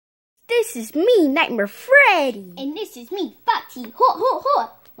this is me, Nightmare Freddy. And this is me, Foxy. Ho, ho, ho.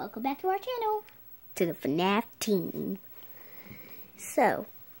 Welcome back to our channel. To the FNAF team. So,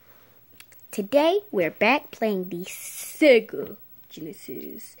 today we're back playing the SEGA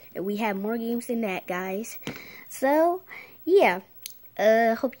Genesis. And we have more games than that, guys. So, yeah.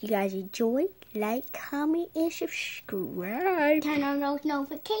 Hope you guys enjoy. Like, comment, and subscribe. Turn on those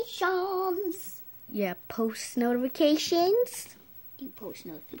notifications. Yeah, post notifications. You post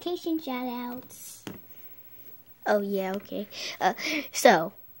notification shoutouts. Oh, yeah, okay.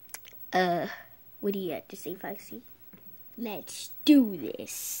 What do you have to say, Foxy? Let's do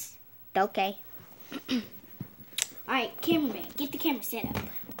this. Okay. Alright, cameraman, get the camera set up.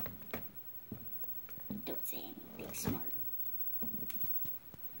 Don't say anything smart.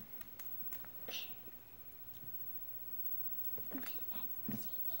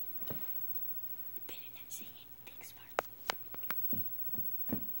 Better not say anything smart.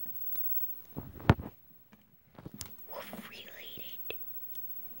 Related.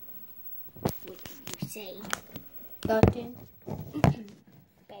 What did you say? Nothing.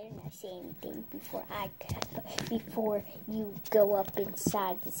 Better not say anything before you go up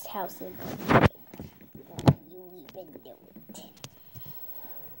inside this house and you even know it.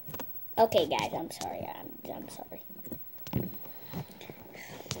 Okay, guys, I'm sorry. I'm sorry.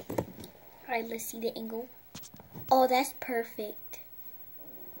 Alright, let's see the angle. Oh, that's perfect.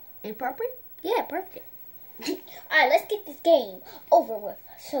 Inappropriate? Yeah, perfect. Alright, let's get this game over with.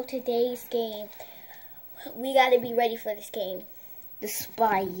 So today's game, we gotta be ready for this game. The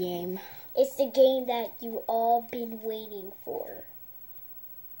spy game. It's the game that you all been waiting for.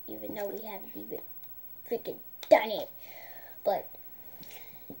 Even though we haven't even freaking done it. But,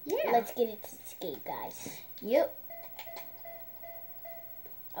 Yeah. let's get into this game, guys. Yep.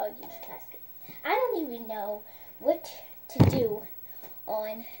 I'll use plastic. I don't even know what to do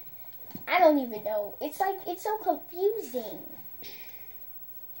on... I don't even know. It's so confusing.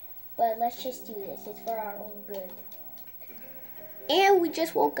 But let's just do this. It's for our own good. And we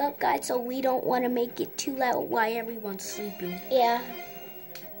just woke up, guys, so we don't want to make it too loud while everyone's sleeping. Yeah.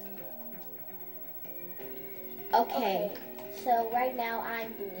 Okay. So right now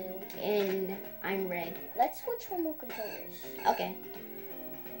I'm blue. And I'm red. Let's switch remote controllers. Okay.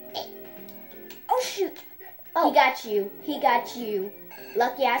 Oh shoot. Oh. He got you. He got you.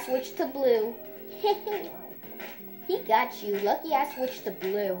 Lucky I switched to blue. He got you. Lucky I switched to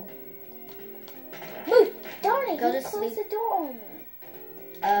blue. Move! Darn it, Go he to closed sleep. the door on me.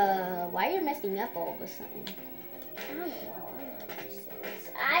 Why are you messing up all of a sudden? I don't know. I'm not used to this.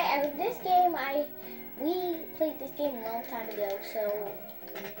 This game, we played this game a long time ago, so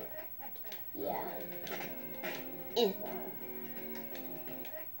yeah.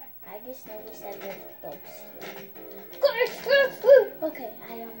 I just noticed that there's bugs here. Okay,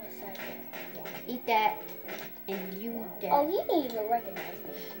 I almost said it. Eat that. And you eat that. Oh, he didn't even recognize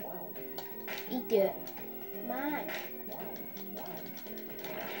me. Eat that. Mine.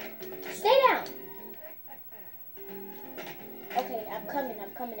 Stay down. Okay, I'm coming.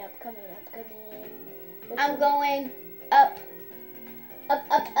 I'm going up. Up.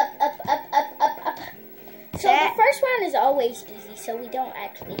 So the first round is always easy, so we don't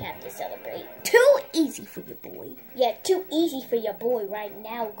actually have to celebrate. Too easy for your boy. Yeah, too easy for your boy right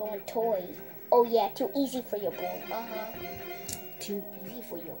now going toy. Oh yeah, too easy for your boy. Too easy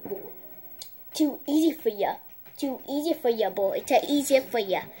for your boy. Too easy for you. Too easy for your boy. Too easy for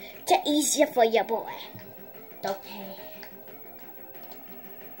you. Too easy for your boy. Okay.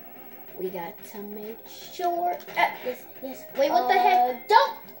 We got to make sure. Yes. Wait, what the heck?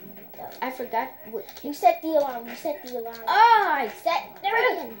 Don't. I forgot what. You set the alarm. I Set the alarm.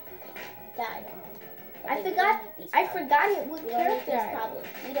 Die. I forgot it. What We don't need character? this problem.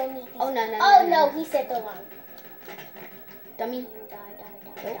 We don't need these. Oh no. Oh no, he set the alarm. Dummy. You die.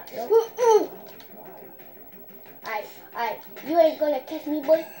 Nope. Alright. You ain't gonna catch me,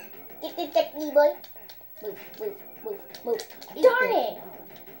 boy. Get me, boy. Move. Darn it!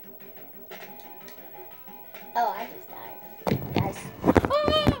 Oh, I just died. Guys.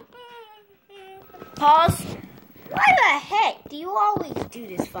 Pause. Why the heck do you always do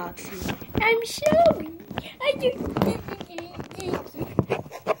this, Foxy? I'm sorry.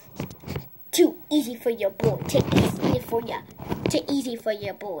 Too easy for your boy. Too easy for ya. Too easy for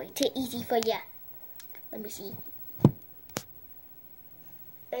your boy. Too easy for ya. Let me see.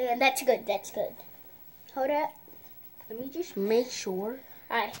 And that's good. Hold up. Let me just make sure.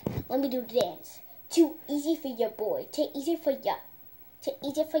 Alright, let me do the dance. Too easy for your boy. Too easy for ya. Too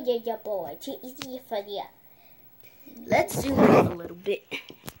easy for your boy. Too easy for ya. Let's zoom in a little bit.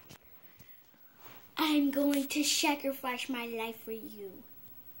 I'm going to sacrifice my life for you.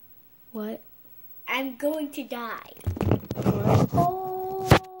 What? I'm going to die. Oh,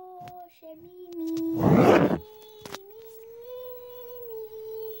 Shamimi.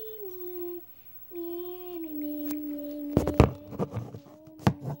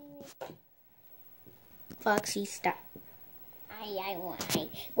 Foxy, stop.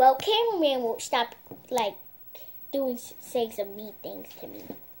 Well, cameraman won't stop, like, saying some mean things to me.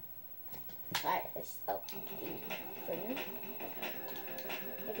 Alright, let's, for you.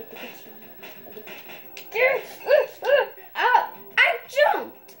 I get the picture. I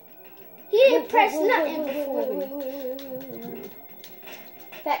jumped. He didn't press nothing before me.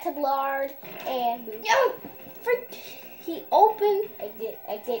 Fat Tablard and Yo, he opened. Exit.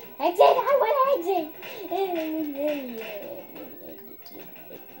 I want exit.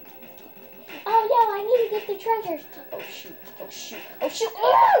 Oh no, I need to get the treasures. Oh shoot. I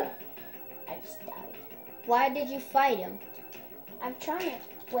just died. Why did you fight him? I'm trying to.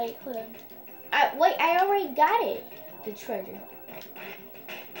 Wait, hold on. I already got it. The treasure.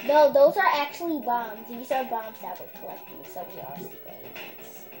 No, those are actually bombs. These are bombs that we're collecting, so we are secret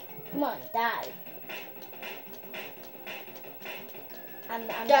agents. Come on, die. I'm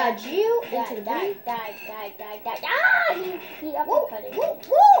Dodge you into the die. Ah! He uppercutted.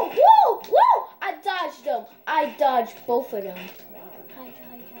 Whoa! I dodged them. I dodged both of them. Hi.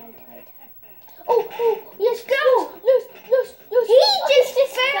 Oh, yes, go! Yes. He just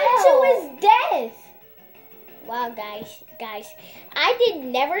fell to his death. Wow, guys, I did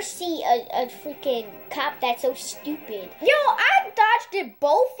never see a freaking cop that's so stupid. Yo, I dodged it,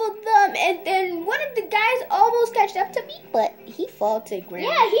 both of them, and then one of the guys almost catched up to me, but he fell to the ground.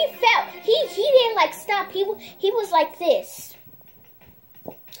 Yeah, he fell. He didn't like stop. He was like this.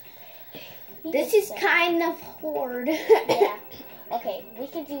 This is kind of hard. Yeah. Okay, we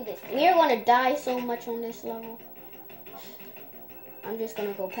can do this. We are gonna die so much on this level. I'm just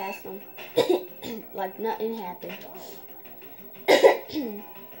gonna go past them like nothing happened.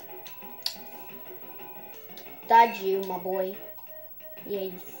 Dodge you, my boy. Yeah,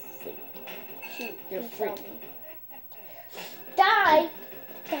 you freak. Shoot, You're freak. Die.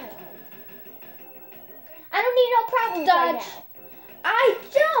 I don't need no problems right Dodge. now. I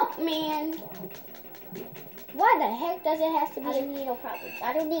jumped, man. Why the heck does it have to be? I don't need no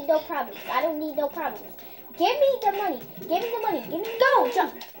problems. Give me the money. Go,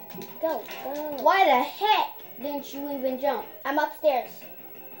 jump. Go. Why the heck didn't you even jump? I'm upstairs.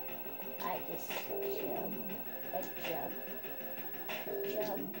 I just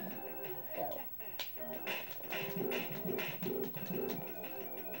jump. Go.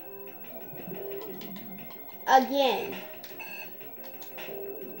 Again.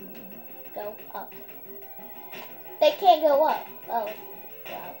 Go up. They can't go up. Oh,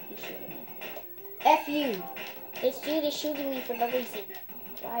 wow, he's shooting me. F you. This dude is shooting me for no reason.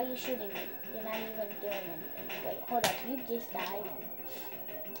 Why are you shooting me? You're not even doing anything. Wait, hold up. You just died.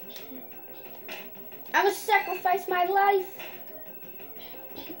 I would sacrifice my life.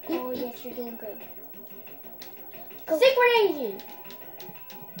 Oh, yes, you're doing good. Go. Secret agent.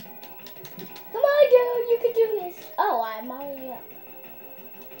 Come on, dude. You can do this. Oh, I'm already up.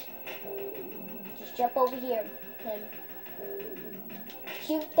 Just jump over here and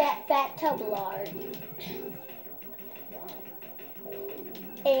shoot that fat tublard.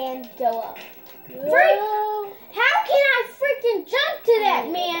 And go up. Freak! How can I freaking jump to that,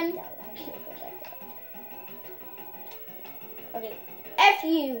 man? Okay. F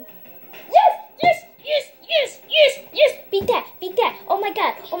you. Yes! Beat that. Oh my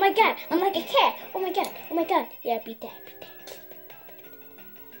god. I'm like a cat. Oh my god. Yeah, beat that.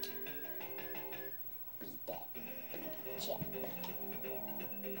 Chip.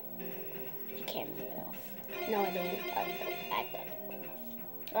 The camera went off. No, I didn't.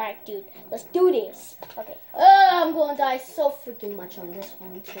 Alright, dude. Let's do this. Okay. I'm going to die so freaking much on this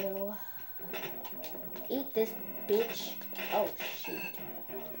one, too. Eat this, bitch. Oh, shoot.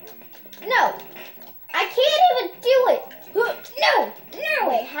 No! I can't even do it! No!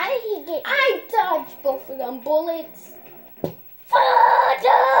 Wait, how did he get... I dodged both of them bullets. What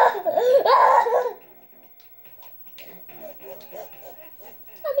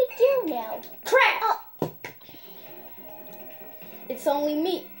do we do now? Crap! It's only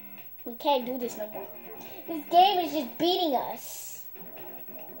me. We can't do this no more. This game is just beating us.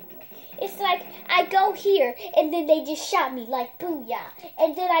 It's like I go here and then they just shot me like booyah.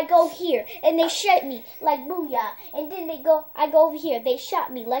 And then I go here and they shot me like booyah. And then I go over here, they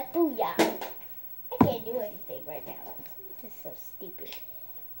shot me like booyah. I can't do anything right now. This is so stupid.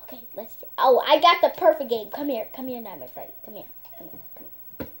 Okay, let's do. Oh, I got the perfect game. Come here, Nightmare Freddy. Come here.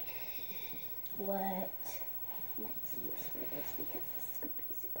 What? Let's use this because this is gonna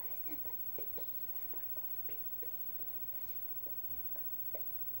be a surprise.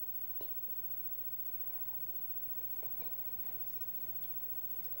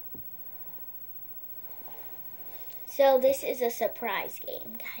 So this is a surprise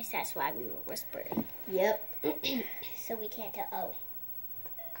game, guys. That's why we were whispering. Yep. So we can't tell.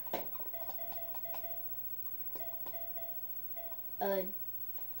 Oh.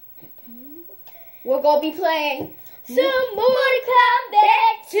 We're gonna be playing some Mortal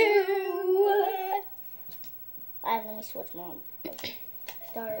Kombat 2. Alright, let me switch mom.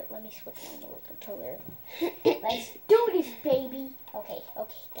 Let me switch my remote controller. Let's do this, baby. Okay,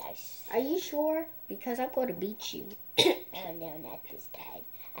 guys. Are you sure? Because I'm gonna beat you. Oh no, not this time.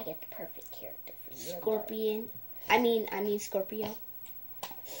 I get the perfect character for you. Scorpion. I mean Scorpio.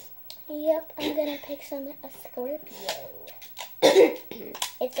 Yep, I'm gonna pick a Scorpio.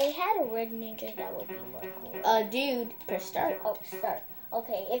 If they had a red ninja, that would be more cool. Dude, press start. Oh, start.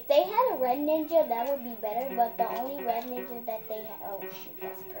 Okay, if they had a red ninja, that would be better. But the only red ninja that they had, oh shoot,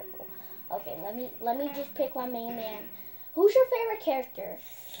 that's purple. Okay, let me just pick my main man. Who's your favorite character?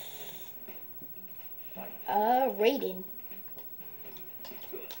 Raiden.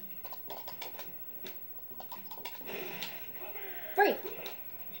 Free.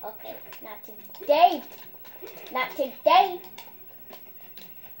 Okay, not today. Not today.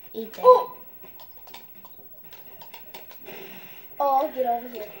 Eat that. Oh! Oh, get over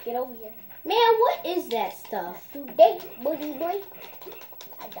here. Get over here. Man, what is that stuff? Today, buddy boy.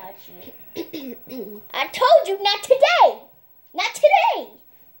 I got you. I told you not today. Not today.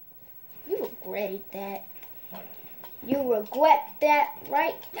 You regretted that. You regret that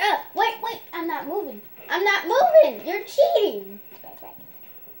right now. Wait. I'm not moving. You're cheating. Back.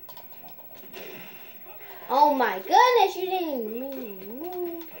 Oh my goodness, you didn't even move.